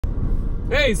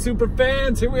Hey, super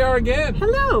fans, here we are again.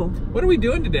 Hello. What are we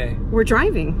doing today? We're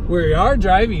driving. We are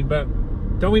driving, but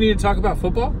don't we need to talk about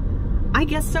football? I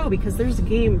guess so, because there's a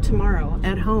game tomorrow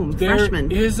at home. Freshmen.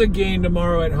 There is a game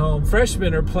tomorrow at home.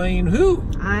 Freshmen are playing who?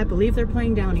 I believe they're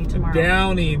playing Downey tomorrow.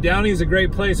 Downey. Downey's a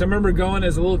great place. I remember going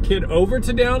as a little kid over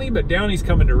to Downey, but Downey's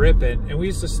coming to Ripon, and we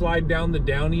used to slide down the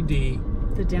Downey D.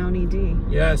 The Downey D.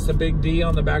 Yes, a big D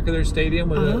on the back of their stadium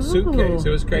with a suitcase. It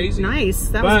was crazy. Nice.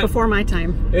 That was before my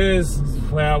time. It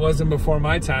wasn't before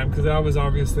my time because I was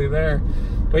obviously there.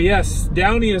 But yes,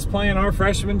 Downey is playing our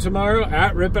freshmen tomorrow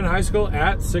at Ripon High School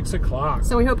at 6 o'clock.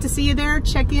 So we hope to see you there.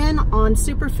 Check in on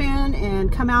SuperFan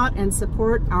and come out and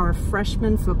support our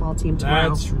freshman football team tomorrow.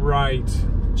 That's right.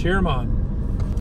 Cheer them on.